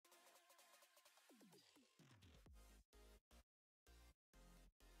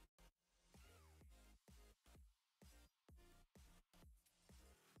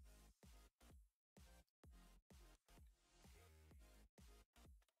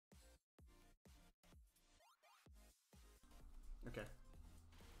Okay.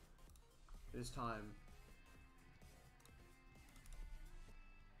 It is time.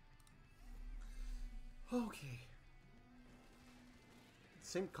 Okay.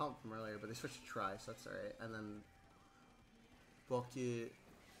 Same comp from earlier, but they switched to try, so that's alright. And then bucket.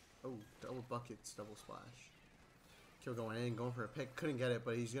 Oh, double buckets, double splash. Kill going in, going for a pick. Couldn't get it,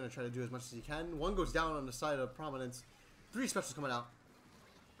 but he's gonna try to do as much as he can. One goes down on the side of Prominence. 3 specials coming out.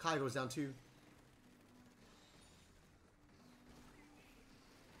 Kai goes down 2.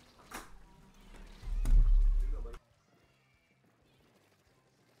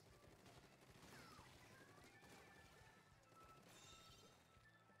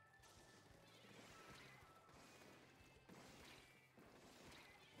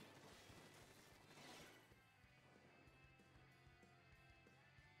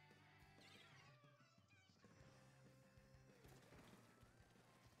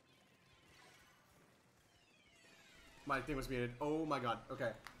 My thing was muted. Oh my god. Okay.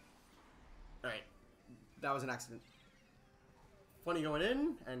 Alright. That was an accident. Funny going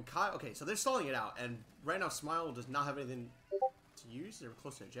in, and Kai... Okay, so they're stalling it out, and right now Smile does not have anything to use. They're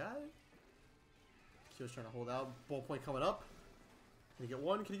close to a Jad. Kyo's trying to hold out. Ball point coming up. Can he get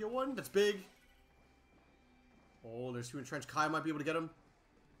one? Can he get one? That's big. Oh, there's 2 entrenched. Kai might be able to get him.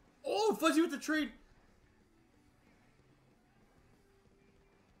 Oh, Fuzzy with the trade.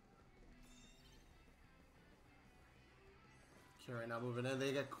 Okay, right now moving in.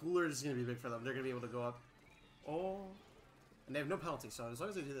 They get cooler. This is going to be big for them. They're going to be able to go up. Oh. And they have no penalty, so as long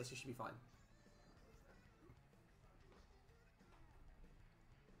as they do this, it should be fine.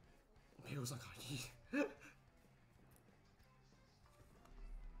 It was like,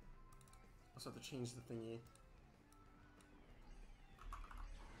 also have to change the thingy.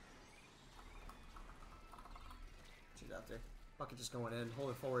 Change after. Bucket just going in,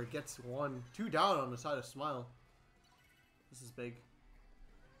 hold it forward, gets 1, 2 down on the side of Smile. This is big.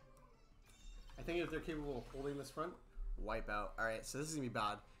 I think if they're capable of holding this front, wipe out. Alright, so this is going to be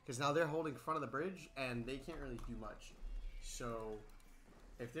bad. Because now they're holding front of the bridge, and they can't really do much. So,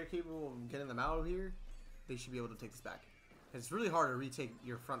 if they're capable of getting them out of here, they should be able to take this back. It's really hard to retake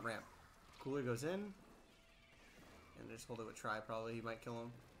your front ramp. Cooler goes in. And just hold it with Try, probably. He might kill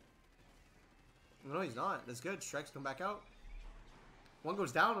him. No, he's not. That's good. Strikes come back out. 1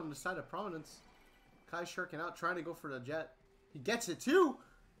 goes down on the side of Prominence. Kai's shirking out, trying to go for the jet. He gets it too!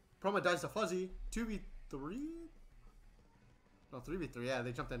 Promo dies to Fuzzy. 2v3? No, 3v3. Yeah,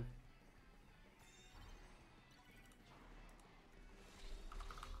 they jumped in.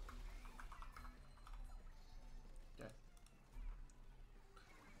 Okay.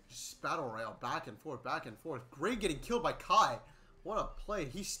 Just battle royale. Back and forth, back and forth. Gray getting killed by Kai. What a play.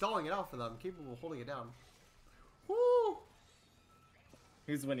 He's stalling it out for them. Capable of holding it down. Woo!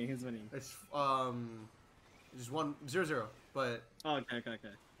 Who's winning? Who's winning? It's, just 1-0-0, but... Oh, okay.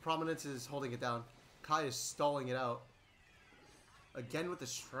 Prominence is holding it down. Kai is stalling it out. Again with the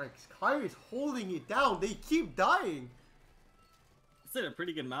strikes. Kai is holding it down. They keep dying. This is a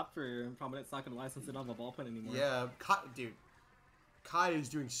pretty good map for Prominence. Not gonna lie, since they don't have a ball point anymore. Yeah, dude. Kai is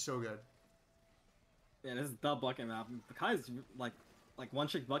doing so good. Yeah, this is the bucket map. Kai is like one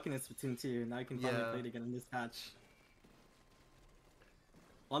trick bucket in Splatoon 2. Now you can finally play it again in this patch.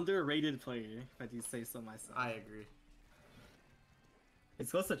 Underrated player, if I do say so myself. I agree.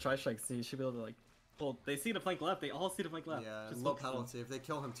 It's close to Tri-Strike, so you should be able to, like... Well, they see the flank left. They all see the flank left. Yeah, just low penalty. If they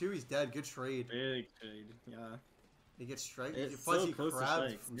kill him too, he's dead. Good trade. Big trade, yeah. He gets strike. It's Fuzzy so close crab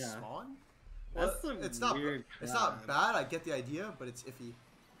to from yeah. spawn? That's well, it's not bad. I get the idea, but it's iffy.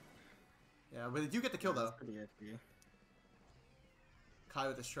 Yeah, but they do get the kill, though. Pretty iffy. Kai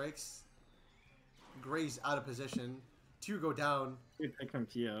with the strikes. Gray's out of position. 2 go down. Good pick from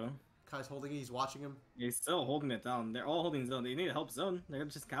Kyo. Kai's holding it. He's watching him. He's still holding it down. They're all holding zone. They need a help zone. They're gonna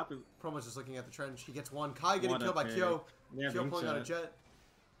just cap it. Promo's just looking at the trench. He gets 1. Kai getting killed by Kyo. Kyo pulling out a jet.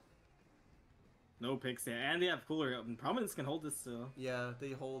 No picks yet. And they have cooler. Prominence can hold this still. Yeah,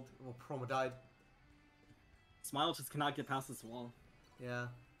 they hold. Well, Promo died. Smile just cannot get past this wall. Yeah.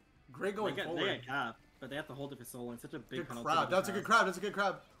 Gray going forward. They get cap, but they have to hold it for so long. It's such a big penalty. Crab. That's a good crab. That's a good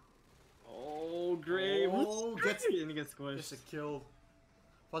crab. Oh, Gray. Oh, gets and he gets squished. Gets a kill.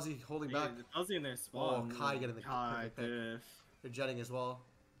 Fuzzy holding back. Fuzzy in their spawn. Oh, Kai getting the Kai pick. They're jetting as well.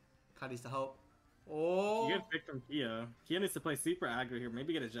 Kai needs to help. Oh. You get picked from Kia. Kia needs to play super aggro here.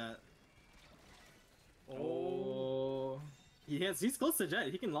 Maybe get a jet. Oh. He's close to jet.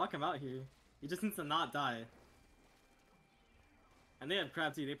 He can lock him out here. He just needs to not die. And they have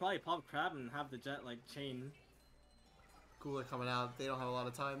crab too. They probably pop crab and have the jet like chain. Cooler coming out. They don't have a lot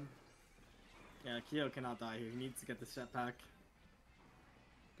of time. Yeah, Kyo cannot die here. He needs to get this jet pack.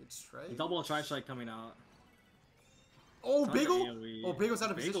 Good strike. Double Tri-Strike coming out. Oh, It's not Bagel! the AoE. Oh, Bagel's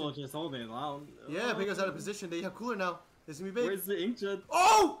out of Bagel position. just holding it long. Yeah, Bagel's out of position. They have cooler now. This is gonna be big. Where's the Inkjet?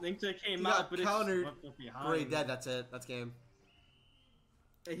 Oh! Inkjet came He out, got but countered. it swept behind. Great, dead. That's it. That's game.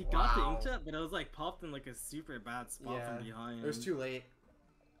 He got the Wow. Inkjet, but it was like popped in like a super bad spot Yeah, from behind. it was too late.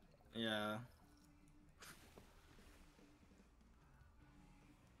 Yeah.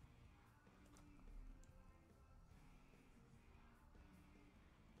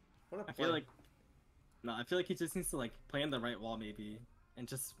 What a I feel play. like I feel like he just needs to like play on the right wall maybe and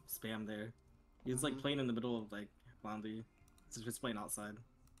just spam there. He was like playing in the middle of like Blondie. So just playing outside.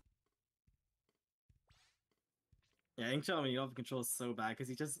 Yeah, Inkjet when you don't have control is so bad because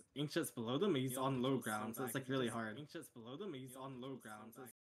Inkjet's below them and he's on low ground, so it's like really hard. Inkjet's below them and he's on low ground, so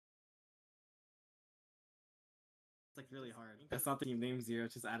it's like really hard. That's not the team name Zero,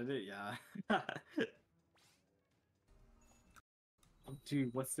 just added it, yeah.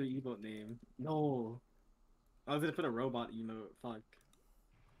 Dude, what's their emote name? No. I was gonna put a robot emote, fuck.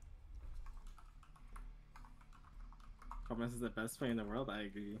 Prominscience is the best player in the world, I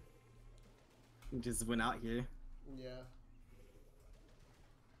agree. He just went out here. Yeah.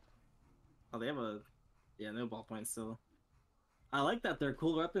 Oh, they have no ballpoint still. I like that their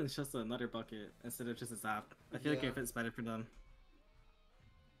cool weapon is just another bucket instead of just a zap. I feel like it fits better for them.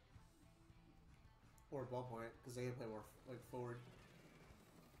 Or ballpoint, because they can play more like forward.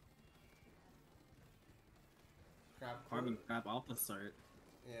 Farming crap off the start.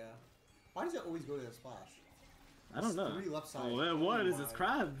 Yeah. Why does it always go to the splash? I don't know. 3 left side. Oh, what is this my.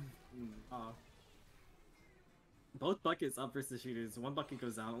 crab? Oh. Both buckets up versus shooters. One bucket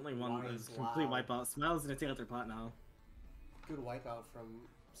goes out. Only one is complete wipeout. Smile's gonna take out their plot now. Good wipeout from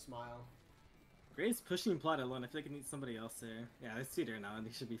Smile. Gray's pushing plot alone. I feel like it needs somebody else there. Yeah, it's two there now, and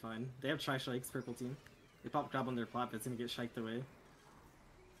they should be fine. They have tri-strikes, purple team. They pop crab on their plot, but it's gonna get shiked away.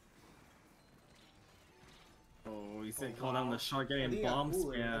 Oh, he said call down the shark getting bomb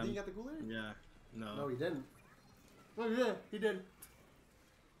spam. I think he got the cooler? Yeah. No. No, he didn't. Oh yeah, he did.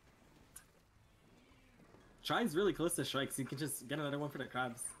 Try's really close to strikes. He can just get another one for the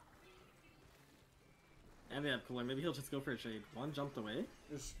crabs. And they have cooler. Maybe he'll just go for a trade. One jumped away.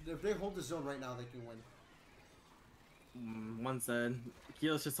 If they hold the zone right now, they can win. One said.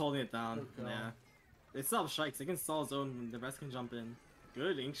 Keel's just holding it down. Oh, yeah. They still have strikes. They can stall zone. The rest can jump in.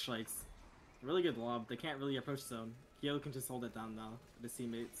 Good ink strikes. Really good lob. They can't really approach zone. Keel can just hold it down now with his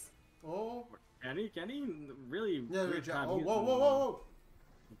teammates. Oh. Can he? Really weird crab. Oh, whoa.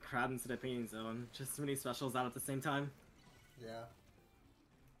 Crab into the painting zone. Just too many specials out at the same time. Yeah.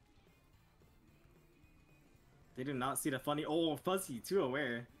 They do not see the funny. Oh, Fuzzy, too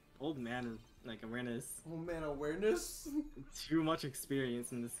aware. Old man, like awareness. Oh man, awareness. Too much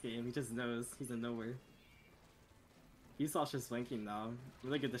experience in this game. He just knows. He's in nowhere. He's just flanking now.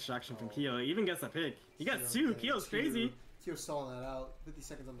 Really good distraction from Kyo. He even gets a pick. He gets two. Kyo's crazy. Kyo's stalling that out. 50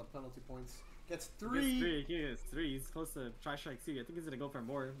 seconds on the penalty points. Gets 3. He gets three. He's close to try strike too. I think he's gonna go for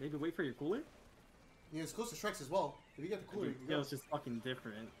more. Maybe wait for your cooler. Yeah, it's close to strikes as well. If you get the cooler, you can go. Kyo's just fucking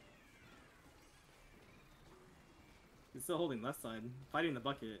different. He's still holding left side, fighting the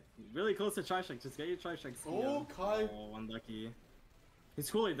bucket. Really close to try strike. Just get your try strikes. Oh, Kai. Oh, unlucky. He's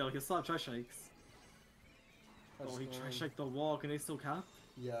cooler though. He'll still have try strikes. Oh, he try strike the wall. Can they still cap?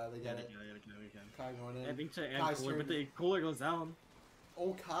 Yeah, they get it. They can. Kai going in. I think and cooler, but the cooler goes down.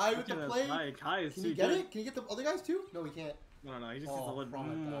 Oh, Kai with the play. Kai is Can you get it? Can you get the other guys too? No, he can't. No, he just needs to live.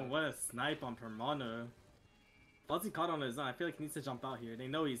 What a snipe on Permano. Fuzzy caught on his own. I feel like he needs to jump out here. They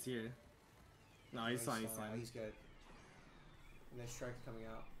know he's here. No, he's fine. He's fine. He's good. And then strike's coming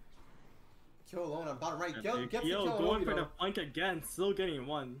out. Kill alone on bottom right. Kill going for the flank again. Still getting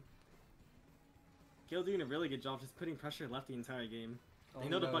one. Kill doing a really good job just putting pressure left the entire game. They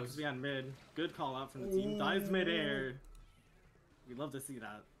know the bucket's behind mid. Good call out from the team. Dives mid-air. We'd love to see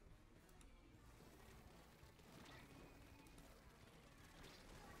that.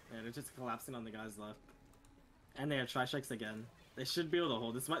 Yeah, they're just collapsing on the guys left. And they have tri-strikes again. They should be able to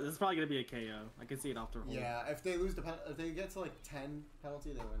hold. This is probably going to be a KO. I can see it off their hold. Yeah, if they lose if they get to like 10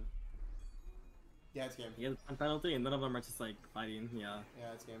 penalty, they win. Yeah, it's game. Yeah, 10 penalty and none of them are just like fighting. Yeah.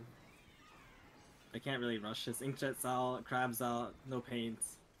 Yeah, it's game. They can't really rush this. Inkjet's out, Crab's out, no paint.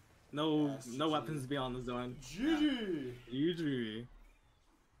 No weapons beyond the zone. GG! Yeah. GG.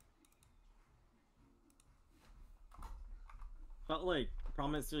 Felt like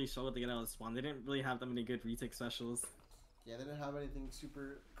Prominence really struggled to get out of spawn. They didn't really have that many good retake specials. Yeah, they didn't have anything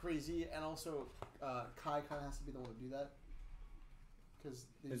super crazy, and also Kai kind of has to be the one to do that. Because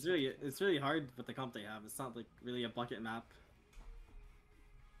it's really hard with the comp they have. It's not like really a bucket map.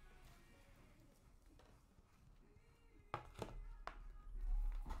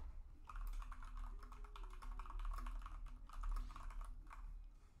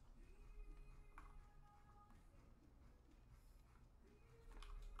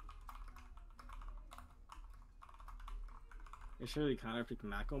 You sure we counter pick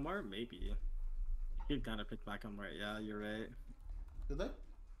Macomar? Maybe. You could counter pick Macomar. Yeah, you're right. Did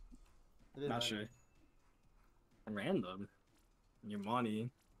they? Not sure. Random. Your money.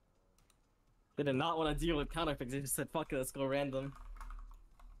 They did not want to deal with counter picks. They just said, "Fuck it, let's go random."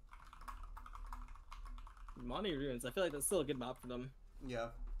 Money Ruins. I feel like that's still a good map for them. Yeah.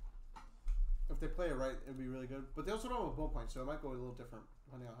 If they play it right, it'd be really good. But they also don't have a ball point, so it might go a little different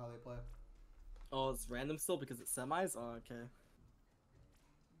depending on how they play. Oh, it's random still because it's semis? Oh, okay.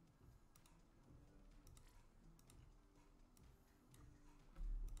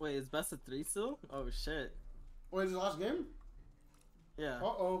 Wait, it's best of 3 still? Oh shit. Wait, is it the last game? Yeah.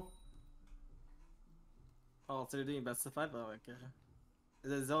 Uh-oh. Oh, so they're doing best of 5? Oh, okay.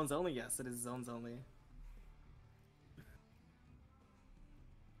 Is it zones only? Yes, it is zones only.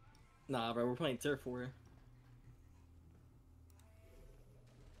 Nah, bro, we're playing tier 4.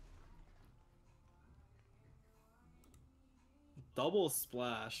 Double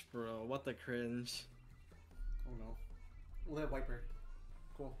splash, bro. What the cringe. Oh no. We'll have Wiper.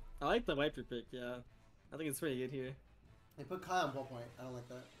 Cool. I like the Viper pick, yeah. I think it's pretty good here. They put Kai on ball point. I don't like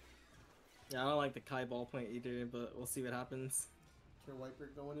that. Yeah, I don't like the Kai ball point either, but we'll see what happens. Sure, Wiper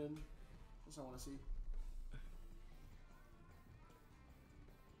going in. That's what I want to see.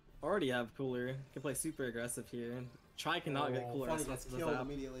 Already have Cooler. Can play super aggressive here. Try cannot get Cooler. Funny gets killed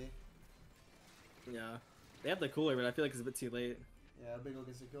immediately. Yeah. They have the Cooler, but I feel like it's a bit too late. Yeah, Bagel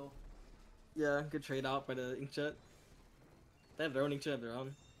gets a kill. Yeah, good trade out by the Inkjet. They have their own Inkjet of their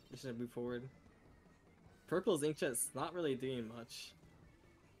own. They should have moved forward. Purple's Inkjet's not really doing much.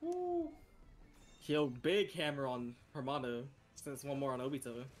 Woo! He'll big hammer on Hermano, since one more on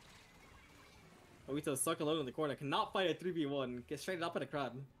Obito. Obito stuck alone in the corner, cannot fight a 3v1, gets straight up at a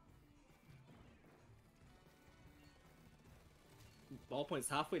crab. Ballpoint's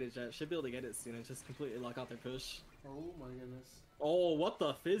halfway to Jet, should be able to get it soon and just completely lock out their push. Oh my goodness. Oh, what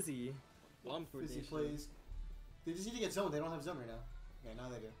the fizzy? Bomb Fizzy plays. They just need to get zone, they don't have zone right now. Okay, now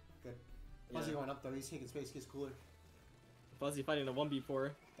they do. Good. Fuzzy going up though, he's taking space, he gets Cooler. Fuzzy fighting a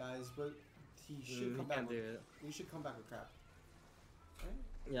 1v4. Guys, but he should come back with, he should come back with crap.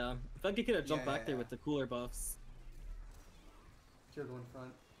 Right? Yeah, I feel like he could have jumped back there with the Cooler buffs. Tier go in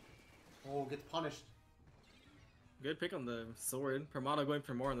front. Oh, gets punished. Good pick on the sword. Permano going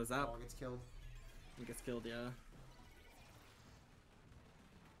for more on the zap. Oh, gets killed. He gets killed, yeah.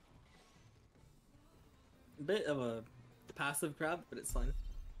 Bit of a passive crab, but it's fine.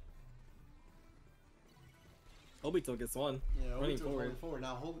 Obito gets one. Yeah, running forward.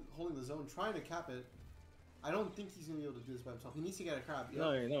 Now holding the zone, trying to cap it. I don't think he's gonna be able to do this by himself. He needs to get a crab.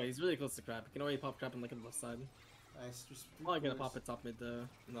 Yep. No, he's really close to crab. He can already pop crab and look at the left side. Nice. Just probably gonna pop it top mid though.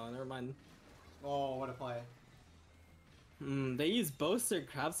 No, never mind. Oh, what a play. They used both their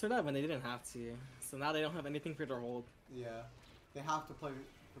crabs for that when they didn't have to. So now they don't have anything for their hold. Yeah. They have to play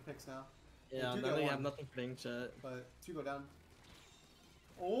for picks now. Yeah, now they have nothing for Inkjet. But 2 go down.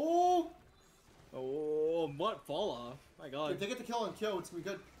 Oh! Oh, what fall off? My god. If they get the kill on Kyo, it's gonna be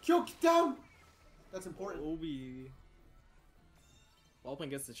good. Kyo, get down! That's important. Obi. Ballpoint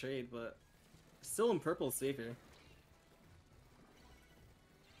gets the trade, but still in purple safer.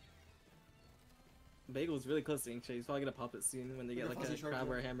 Bagel's really close to Inkjet. He's probably gonna pop it soon when they get like a crab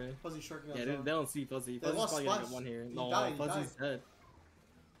or a hammer. Fuzzy sharking on they don't see Fuzzy. Fuzzy's probably gonna get one here. No, Fuzzy's dead.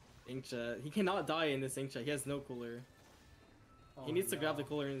 Inkjet. He cannot die in this Inkjet. He has no Cooler. Oh, he needs to grab the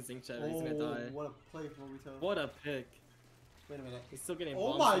Cooler in his Inkjet or he's gonna die. What a play from Obito. What a pick. Wait a minute. He's still getting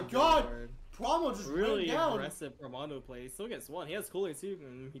bombed. Oh my god! Promo just really ran down. Aggressive Promano play. He still gets one. He has Cooler too,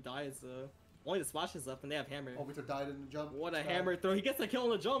 and he dies. Only the splash is left, and they have hammer. Obito died in the jump. What a hammer throw! He gets a kill on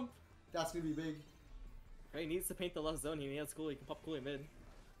the jump. That's gonna be big. Right, he needs to paint the left zone. He has Cooler. He can pop Cooler mid.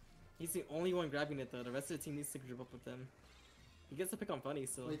 He's the only one grabbing it though. The rest of the team needs to grip up with him. He gets to pick on Funny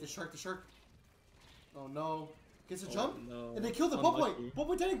still. Wait, the shark. Oh no. Gets a jump? No. And they killed the ball point. Ball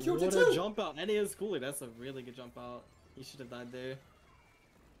point didn't kill it too. What a jump out. And he has Cooler. That's a really good jump out. He should have died there.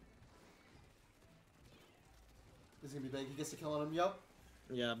 This is gonna be big. He gets a kill on him. Yup.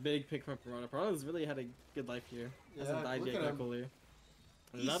 Yeah, big pick from Piranha. Piranha's really had a good life here. Yeah, hasn't died yet. Got Cooler.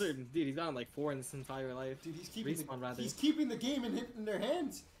 Another dude. He's gotten like 4 in his entire life. Dude, he's keeping the game in their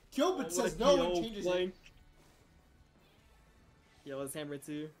hands. Kyobit says no and changes it. Yeah, let's hammer it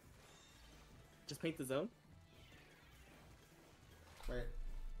too. Just paint the zone. Right.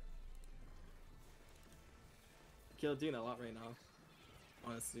 Kill doing a lot right now.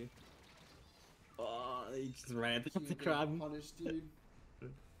 Honestly. Oh, he just ran at the crab. Punished, dude.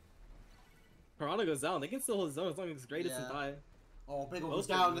 Piranha goes down. They can still hold his zone as long as it's great as die. Oh, Bagel goes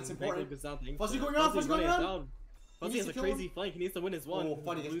down. That's important. Fuzzy going off. Fuzzy going down. Fuzzy has a crazy flank. He needs to win his one. Oh,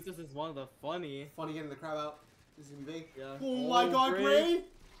 Funny loses his one. The Funny. Funny getting the crab out. This is gonna be big. Yeah. Oh my god, Gray!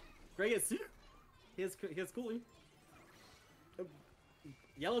 Gray gets super. He has cooling.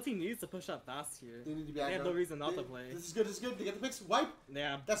 Yellow team needs to push up fast here. They need to be They have no reason not to play. This is good, this is good. They get the picks. Wipe!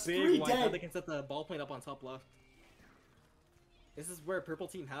 Yeah, that's big 3 wipe. dead. Now they can set the ball point up on top left. This is where purple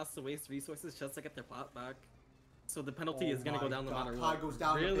team has to waste resources just to get their plot back. So the penalty is gonna go down no matter what. Goes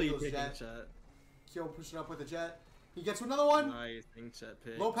down. Really big jet. Kyo pushing up with a jet. He gets another one. Nice jet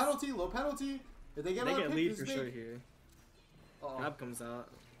pick. Low penalty, low penalty. If they get another pick, lead for sure here. Crab comes out.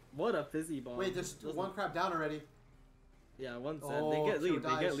 What a fizzy ball. Wait, there's one crab down already. Yeah, one's dead. They get lead.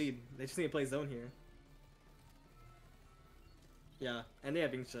 They get lead. They just need to play zone here. Yeah, and they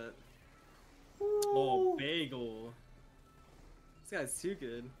have ink shot. Oh, Bagel. This guy's too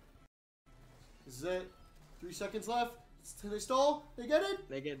good. This is it. 3 seconds left. They stole. They get it.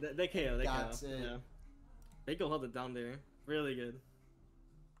 They KO. They That's KO. it. Yeah. Bagel held it down there. Really good.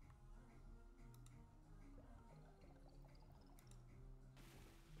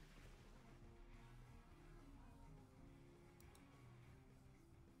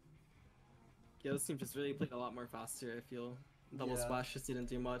 Yeah, this team just really played a lot more faster, I feel. Double splash just didn't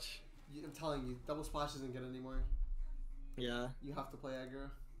do much. I'm telling you, double splash isn't good anymore. Yeah. You have to play aggro.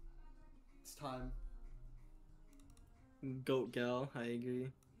 It's time. Goat gal, I agree.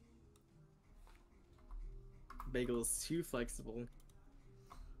 Bagel's too flexible.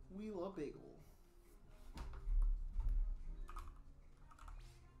 We love Bagel.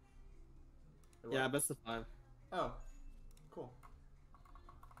 Yeah, best of 5. Oh, cool.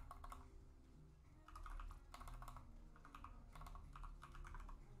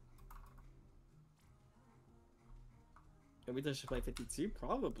 We should play 52?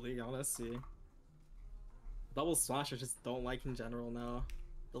 Probably, honestly. Double Slash I just don't like in general now.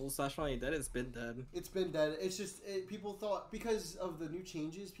 Double Slash finally dead, it's been dead. It's been dead. It's just, people thought, because of the new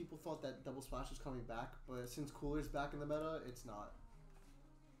changes, people thought that Double Splash was coming back, but since Cooler's back in the meta, it's not.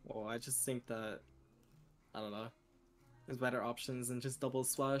 Well, I just think that, I don't know, there's better options than just Double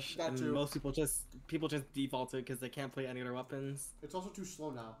Splash. That and too. most people just default it because they can't play any other weapons. It's also too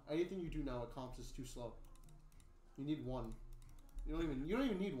slow now. Anything you do now at comps is too slow. You need one. You don't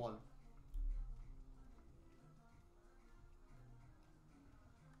even need one.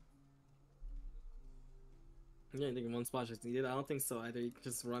 Yeah, I think one splash is needed. I don't think so either. You can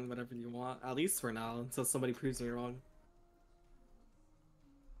just run whatever you want, at least for now, until somebody proves me wrong.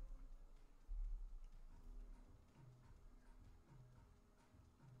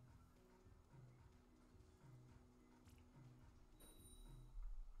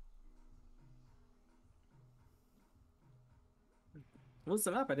 What was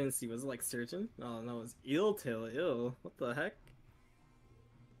the map I didn't see? Was it like Surgeon? Oh no, it was Eel Tail. Ew. What the heck?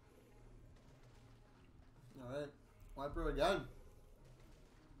 Alright. Viper again.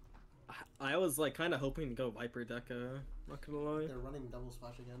 I was like kind of hoping to go Viper Deca. Not gonna lie. They're running double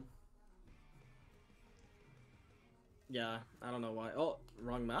splash again. Yeah, I don't know why. Oh,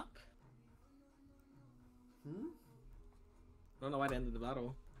 wrong map? I don't know why they ended the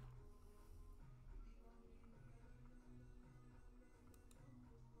battle.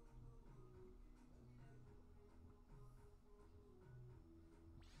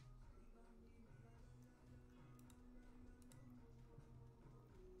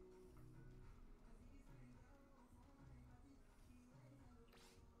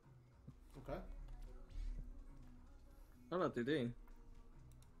 Okay. I don't know what they're doing.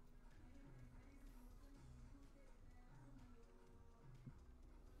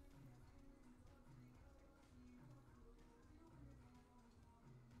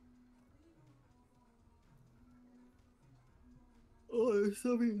 Oh,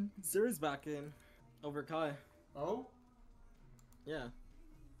 something. Zera's back in. Over Kai. Oh? Yeah.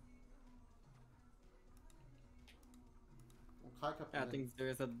 Well, Kai kept Yeah, I think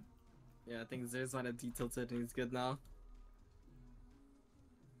Zera's had. Yeah, I think Zera's might have detilted and he's good now.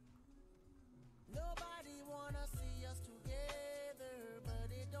 Nobody wanna see us together,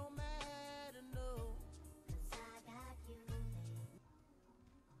 but it don't matter, no. 'Cause I got you.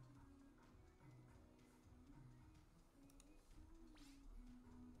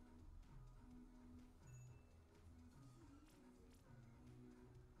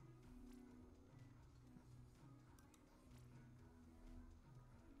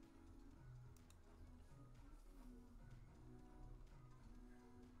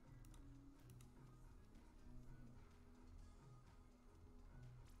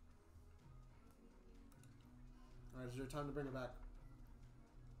 Alright, is there time to bring it back?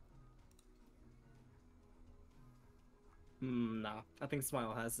 Nah. I think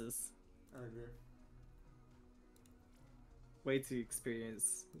Smile has this. I agree. Way too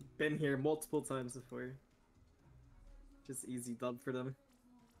experienced. Been here multiple times before. Just easy dub for them.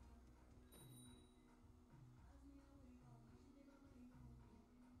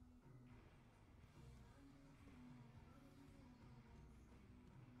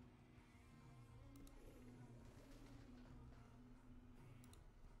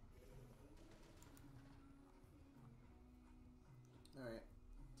 Alright.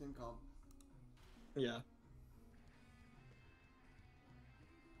 Didn't call. Yeah.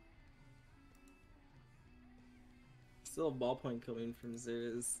 Still a ballpoint coming from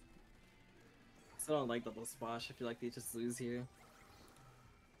Zers. Still don't like double splash. I feel like they just lose here.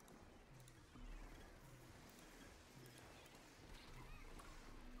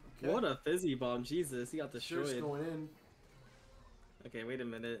 Okay. What a fizzy bomb, Jesus, he got Sure, destroyed. going in. Okay, wait a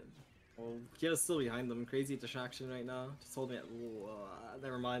minute. Well, Kyo's still behind them. Crazy distraction right now. Just holding it.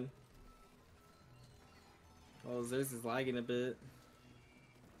 Never mind. Oh, Zers is lagging a bit.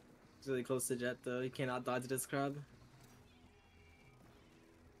 He's really close to Jet though. He cannot dodge this crab.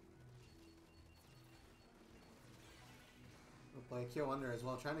 We'll play Kyo under as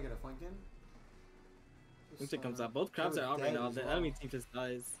well, trying to get a flank in. Once it comes out, both crabs are out right now. The well. enemy team just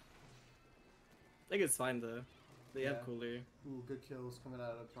dies. I think it's fine though. They have Yeah. cooler. Ooh, good kills coming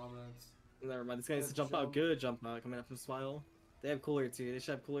out of Prominence. Never mind. This guy needs to Good jump out. jump. Good jump out coming out from Smile. They have cooler too. They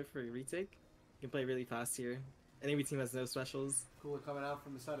should have cooler for a retake. You can play really fast here. Enemy team has no specials. Cooler coming out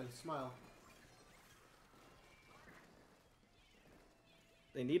from the side of Smile.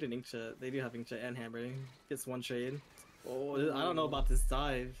 They need an inkjet. They do have inkjet and hammer. Gets one trade. Oh, I don't know about this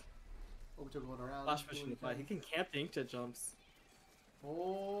dive. Obito going around. Flash push in the fight. He can camp the inkjet jumps.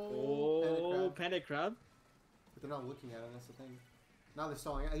 Oh, Panic Crab. Panic crab. But they're not looking at him, that's the thing. Now they're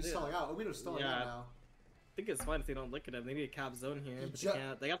stalling out. He's Yeah. stalling out. Obito's stalling Yeah. out now. I think it's fine if they don't look at him. They need a cap zone here, He but ju- they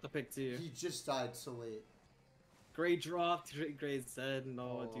can't. They got the pick too. He just died so late. Gray dropped. Gray's dead.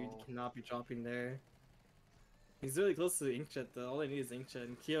 No, dude, Oh. you cannot be dropping there. He's really close to the inkjet though. All they need is inkjet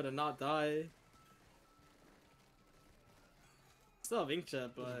and Kyo to not die. Still have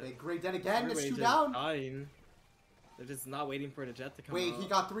inkjet, but Big Gray dead again. It's everybody's two just down. dying. They're just not waiting for the jet to come Wait, out. he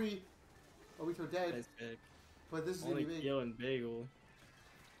got three. Obito dead. Nice pick. But this is gonna Only be big. Kyo and Bagel.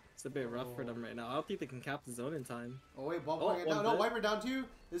 It's a bit rough for Oh. them right now. I don't think they can cap the zone in time. Oh wait, ball Oh, point one down. No, dead. Wiper down too.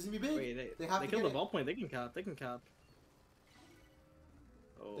 This is gonna be big. Wait, they have they to killed get the it. ball point. They can cap. They can cap.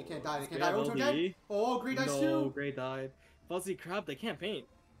 Oh, They can't die. They it's can't die. Grab Obito LB. dead. Oh, Gray dies No, too. Gray died. Fuzzy crab. They can't paint.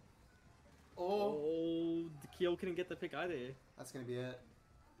 Oh, Oh, the Kyo couldn't get the pick either. that's gonna be it.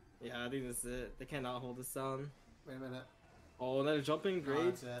 Yeah, I think that's it. They cannot hold this down. Wait a minute. Oh, another jumping. Gray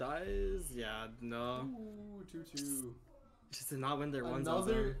that's it. dies. Yeah, no. Ooh, 2-2. Just did not win their ones on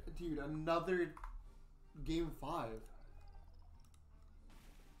Another, zone. dude, another game 5.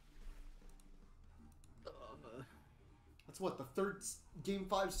 That's what, the third game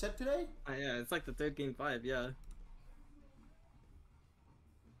 5 set today? Yeah, it's like the third game 5, yeah.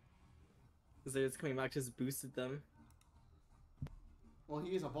 Zay's coming back just boosted them. Well,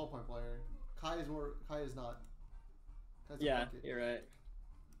 he is a ballpoint player. Kai is not. Kai's a Yeah, bucket. you're right.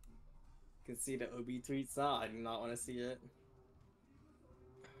 You can see the OB tweets. Ah, I do not want to see it.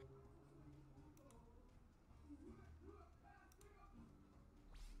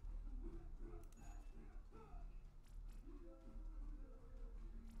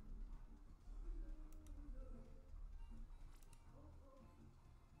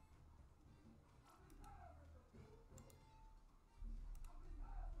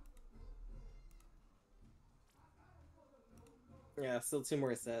 Yeah, still 2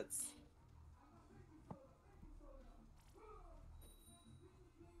 more sets.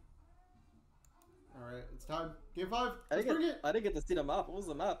 Alright, it's time. Game 5. I Let's didn't, bring get, it. I didn't get to see the map. What was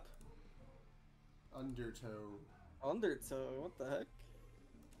the map? Undertow. Undertow. What the heck?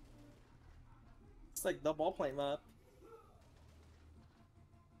 It's like the ballpoint map.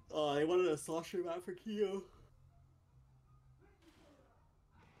 Oh, I wanted a slasher map for Kyo.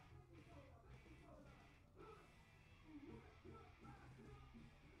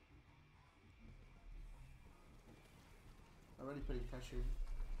 Already putting pressure.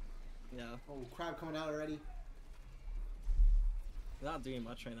 Yeah, Oh, crab coming out already. they're not doing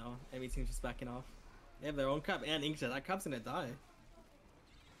much right now. Every team's just backing off. They have their own crab and inkjet. That crab's gonna die.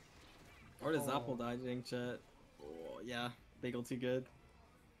 Or does Oh. Apple die to inkjet? Oh, yeah. Bagel too good.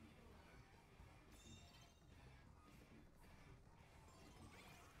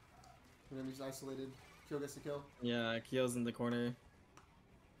 Enemy's isolated. Kyo gets the kill. Yeah, Kyo's in the corner.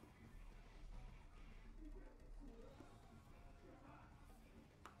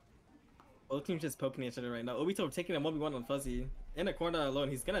 Both teams just poking each other right now. Obito taking a 1v1 on Fuzzy. In a corner alone,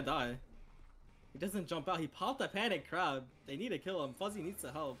 he's gonna die. He doesn't jump out. He popped a panic crab. They need to kill him. Fuzzy needs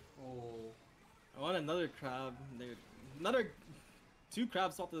to help. Oh. I want another crab. They're another 2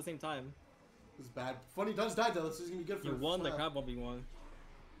 crabs swapped at the same time. This is bad. Funny does die though. This is gonna be good for He won the Smile. crab 1v1.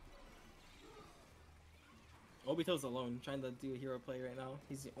 Obito's alone, trying to do a hero play right now.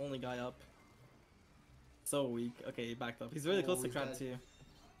 He's the only guy up. So weak. Okay, he backed up. He's really close to he's crab dead. too.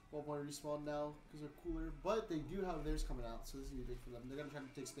 1 point respawn now because they're cooler, but they do have theirs coming out, so this is gonna be big for them. They're gonna try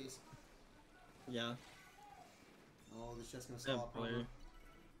to take space. Yeah. Oh, this jet's gonna Good stop. player.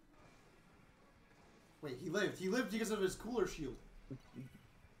 Wait, he lived. He lived because of his cooler shield.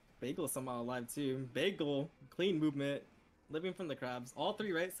 Bagel somehow alive too. Bagel, clean movement, living from the crabs. All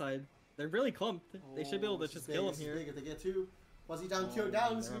 3 right side. They're really clumped. They should be able to this is just big, kill him this is here. big if they get 2. Was he down? Kyo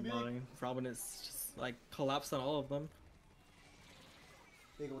down. This is gonna be big. Prominence just like collapsed on all of them.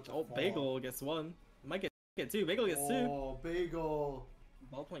 Bagel with the Oh, fall. Bagel gets 1. Might get 2. Bagel gets 2. Oh, Bagel.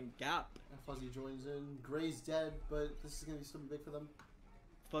 Ballpoint gap. And Fuzzy joins in. Gray's dead, but this is gonna be still big for them.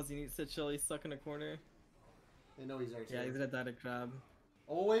 Fuzzy needs to chill. He's stuck in a corner. They know he's there too. Yeah, he's gonna die to crab.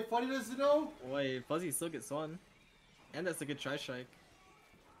 Oh wait, Funny doesn't know. Wait, Fuzzy still gets 1. And that's a good tri-strike.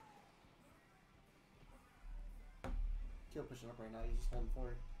 Kyo pushing up right now. He's just holding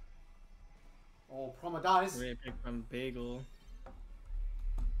forward. Oh, Promo dies. Great pick from Bagel.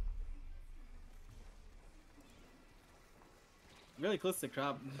 Really close to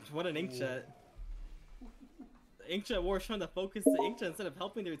crab. What an inkjet. The inkjet war trying to focus the inkjet instead of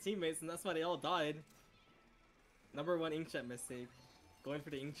helping their teammates, and that's why they all died. Number 1 inkjet mistake. Going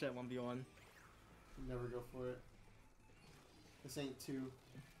for the inkjet 1v1. Never go for it. This ain't 2.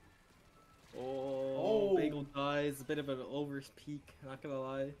 Oh, Bagel dies. A bit of an over peak, not gonna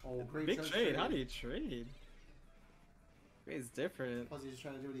lie. Oh, great Big charge trade. How do you trade? It's different. Fuzzy's just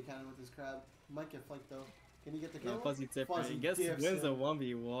trying to do what he can with his crab. Might get flanked though. Can he get the kill? No, Fuzzy different. Fuzzy He gets gifts wins a him.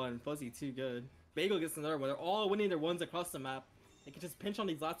 1v1. Fuzzy too good. Bagel gets another one. They're all winning their ones across the map. They can just pinch on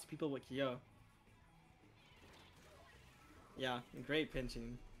these last 2 people with Kyo. Yeah, great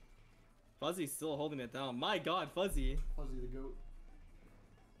pinching. Fuzzy's still holding it down. My god, Fuzzy. Fuzzy the goat.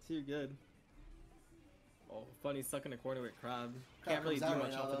 Too good. Oh, Funny stuck in a corner with Crab. Crab Can't really do comes out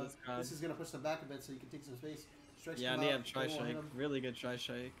much right off now, of though. this Crab. This is gonna push them back a bit so you can take some space. Strikes Yeah, come and they out, have try they won't hit strike. him. Really good try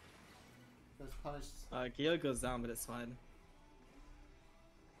strike. Gets punished. Kyo goes down, but it's fine.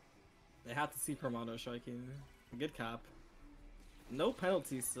 They have to see Permono striking. Good cap. No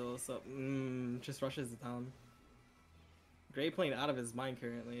penalties still, so just rushes it down. Gray playing out of his mind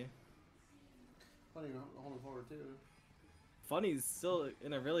currently. Funny holding forward too. Funny's still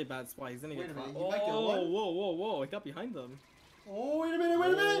in a really bad spot. He's gonna Wait get a minute, caught. he might get Oh, one. whoa! He got behind them. Oh, wait a minute,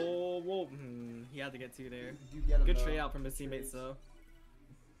 wait a minute! Whoa! He had to get 2 there. You get him, Good though. trade out from his Trades. teammates though.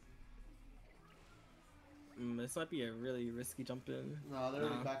 This might be a really risky jump in. No, they're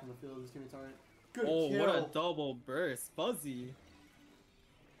already Nah. back in the field. His teammates aren't. Good Oh, kill. what a double burst. Fuzzy.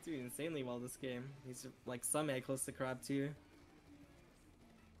 Doing insanely well this game. He's like some close to Crab too.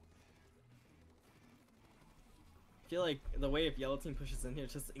 I feel like the way if yellow team pushes in here,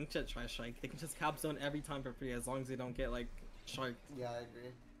 it's just inkjet try strike. They can just cap zone every time for free as long as they don't get like sharked. Yeah, I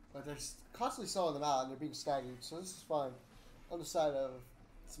agree. But they're constantly selling them out and they're being staggered, so this is fine. On the side of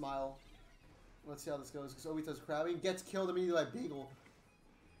Smile. Let's see how this goes, because Obito's crabbing. Gets killed immediately by Bagel.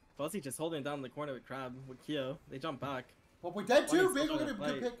 Fuzzy just holding down the corner with Crab with Kyo. They jump back. Well, we're dead too! Funny's Bagel still get a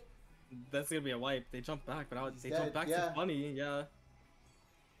trying to good fight. pick. That's gonna be a wipe. They jump back, but He's they dead, jump back yeah. to Funny. Yeah.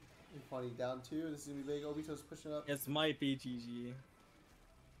 And Funny down too. This is gonna be big. Obito's pushing up. This might be GG.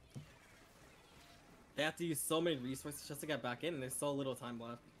 They have to use so many resources just to get back in, and there's so little time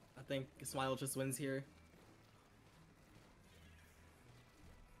left. I think Smile just wins here.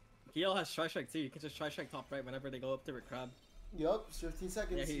 Kyo has try strike too. You can just try strike top right whenever they go up there with Crab. Yup, 15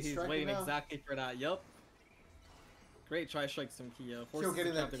 seconds. Yeah, he's striking waiting now. exactly for that. Yup. Great try strikes from Kyo. Kyo Forces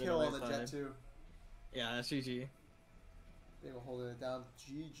getting Crab that to go kill to on the right jet side. too. Yeah, that's GG. Bagel holding it down.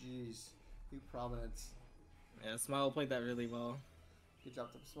 GG's. New Prominence. Yeah, Smile played that really well. Good job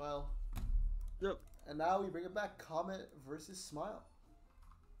to Smile. Yep. And now we bring it back. Comet versus Smile.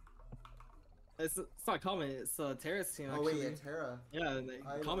 It's not Comet, it's Terrace team Oh actually. wait, yeah, Terra. Yeah,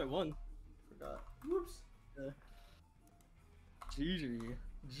 Comet won. Forgot. Whoops. GG.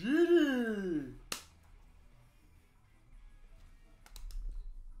 GG.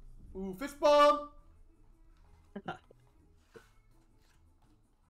 Ooh, fist bomb.